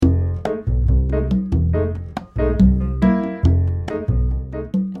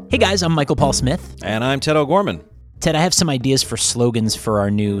Hey guys, I'm Michael Paul Smith. And I'm Ted O'Gorman. Ted, I have some ideas for slogans for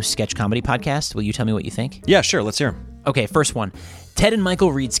our new sketch comedy podcast. Will you tell me what you think? Yeah, sure. Let's hear them. Okay, first one. Ted and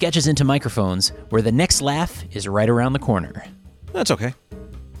Michael read sketches into microphones where the next laugh is right around the corner. That's okay.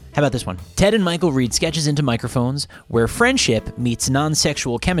 How about this one? Ted and Michael read sketches into microphones where friendship meets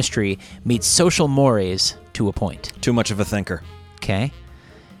non-sexual chemistry meets social mores to a point. Too much of a thinker. Okay.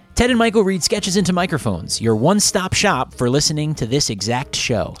 Ted and Michael read sketches into microphones, your one-stop shop for listening to this exact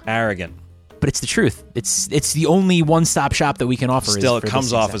show. Arrogant. But it's the truth. It's the only one-stop shop that we can offer. Still, it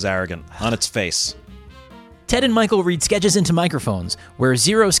comes off as arrogant on its face. Ted and Michael read sketches into microphones, where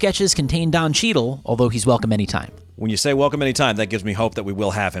 0 sketches contain Don Cheadle, although he's welcome anytime. When you say welcome anytime, that gives me hope that we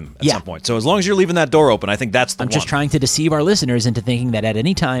will have him at some point. So as long as you're leaving that door open, I think that's the one. I'm just trying to deceive our listeners into thinking that at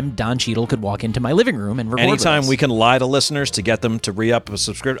any time, Don Cheadle could walk into my living room and record Anytime with us. we can lie to listeners to get them to re-up a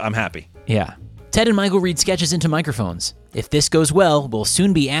subscription, I'm happy. Yeah. Ted and Michael read sketches into microphones. If this goes well, we'll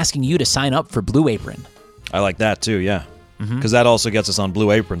soon be asking you to sign up for Blue Apron. I like that too, yeah. Because that also gets us on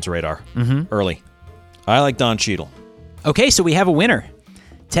Blue Apron's radar early. I like Don Cheadle. Okay, so we have a winner.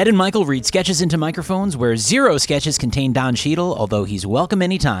 Ted and Michael read sketches into microphones where 0 sketches contain Don Cheadle, although he's welcome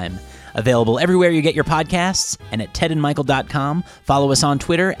anytime. Available everywhere you get your podcasts and at tedandmichael.com. Follow us on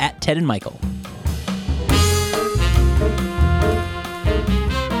Twitter at Ted and Michael.